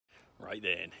Right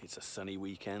then, it's a sunny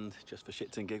weekend, just for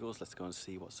shits and giggles. Let's go and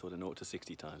see what sort of 0 to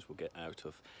 60 times we'll get out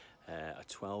of a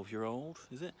 12-year-old,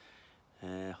 is it?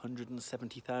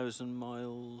 170,000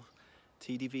 mile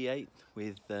TDV8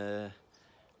 with a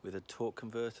torque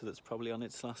converter that's probably on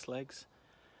its last legs.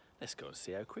 Let's go and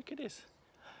see how quick it is.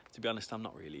 To be honest, I'm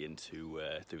not really into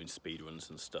doing speed runs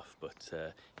and stuff, but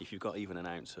if you've got even an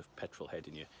ounce of petrol head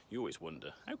in you, you always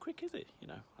wonder, how quick is it? You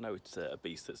know, I know it's a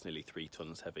beast that's nearly 3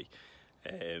 tons heavy.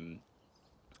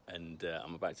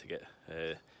 I'm about to get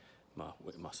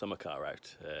my summer car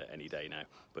out any day now,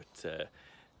 but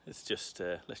let's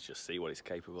just see what it's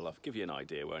capable of. Give you an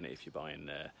idea, won't it, if you're buying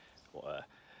a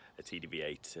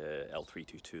TDV8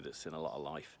 L322 that's in a lot of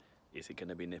life. Is it going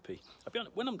to be nippy? I'll be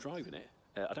honest, when I'm driving it,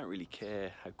 I don't really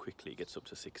care how quickly it gets up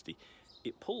to 60.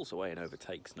 It pulls away and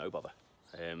overtakes, no bother.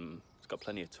 It's got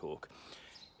plenty of torque.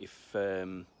 If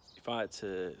I had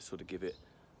to sort of give it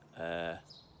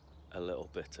a little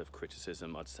bit of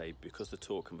criticism, I'd say because the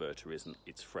torque converter isn't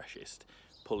its freshest,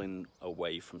 pulling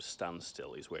away from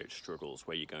standstill is where it struggles,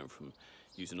 where you're going from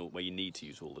where you need to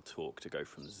use all the torque to go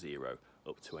from 0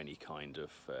 up to any kind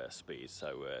of speed.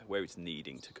 So where it's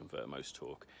needing to convert most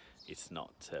torque, it's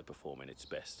not performing its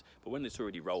best. But when it's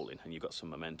already rolling and you've got some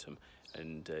momentum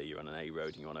and you're on an A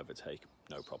road and you want to overtake,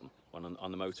 no problem. On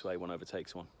the motorway, one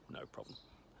overtakes one, no problem.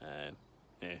 Yeah,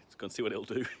 let's go and see what it'll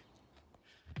do.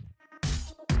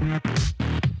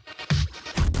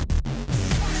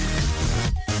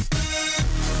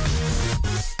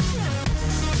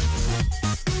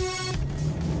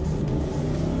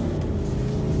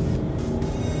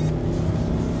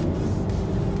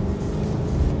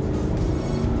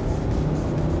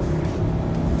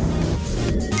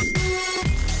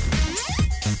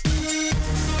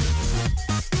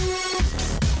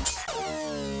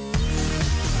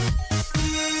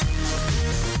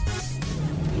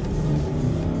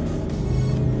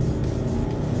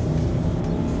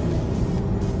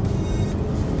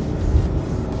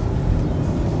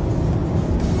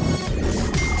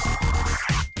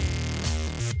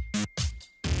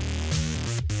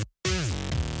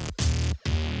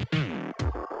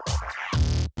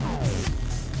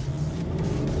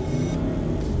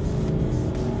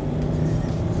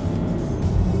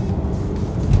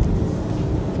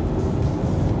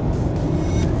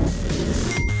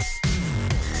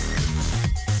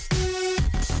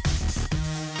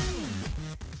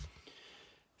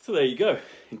 So there you go.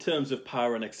 In terms of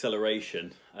power and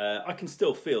acceleration, I can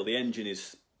still feel the engine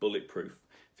is bulletproof.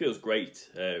 Feels great,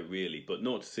 really, but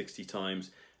 0 to 60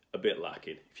 times, a bit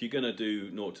lacking. If you're going to do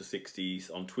 0 to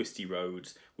 60s on twisty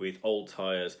roads with old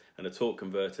tyres and a torque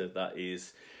converter, that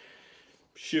is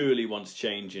surely wants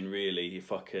changing, really,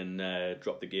 if I can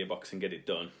drop the gearbox and get it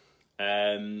done.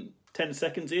 10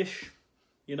 seconds-ish,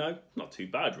 you know, not too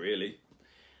bad, really.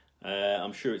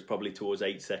 I'm sure it's probably towards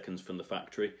 8 seconds from the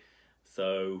factory.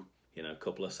 So, you know, a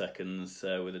couple of seconds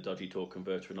with a dodgy torque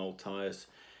converter and old tyres.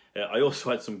 I also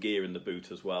had some gear in the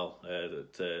boot as well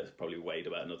that probably weighed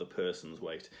about another person's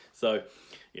weight. So,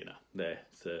 you know,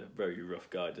 it's a very rough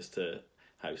guide as to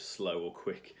how slow or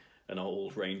quick an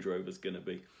old Range Rover's going to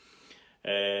be.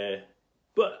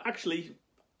 But actually,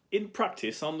 in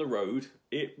practice on the road,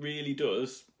 it really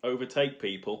does overtake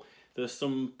people. There's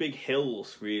some big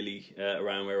hills really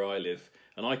around where I live,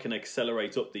 and I can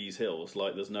accelerate up these hills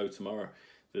like there's no tomorrow.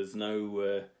 There's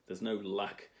no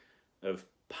lack of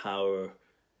power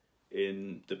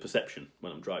in the perception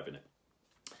when I'm driving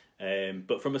it.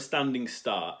 But from a standing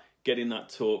start, getting that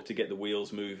torque to get the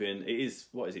wheels moving, it is,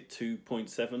 what is it,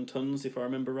 2.7 tons if I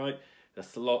remember right.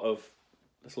 That's a lot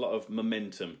of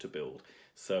momentum to build.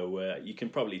 So you can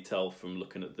probably tell from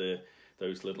looking at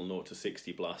those little 0 to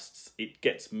 60 blasts, it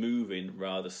gets moving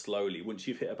rather slowly. Once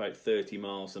you've hit about 30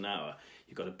 miles an hour,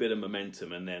 you've got a bit of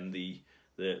momentum, and then the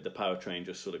powertrain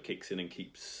just sort of kicks in and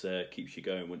keeps you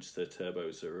going once the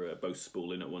turbos are both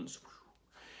spooling at once.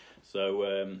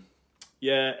 So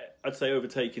yeah, I'd say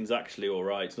overtaking's actually all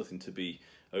right. It's nothing to be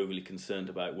overly concerned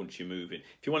about once you're moving.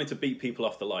 If you wanted to beat people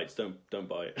off the lights, don't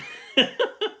buy it.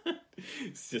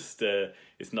 It's just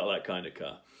it's not that kind of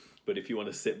car. But if you want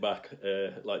to sit back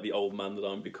like the old man that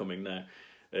I'm becoming now,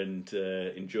 and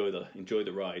enjoy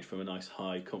the ride from a nice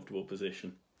high comfortable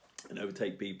position and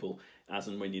overtake people as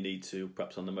and when you need to,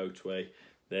 perhaps on the motorway,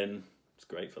 then it's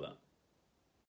great for that.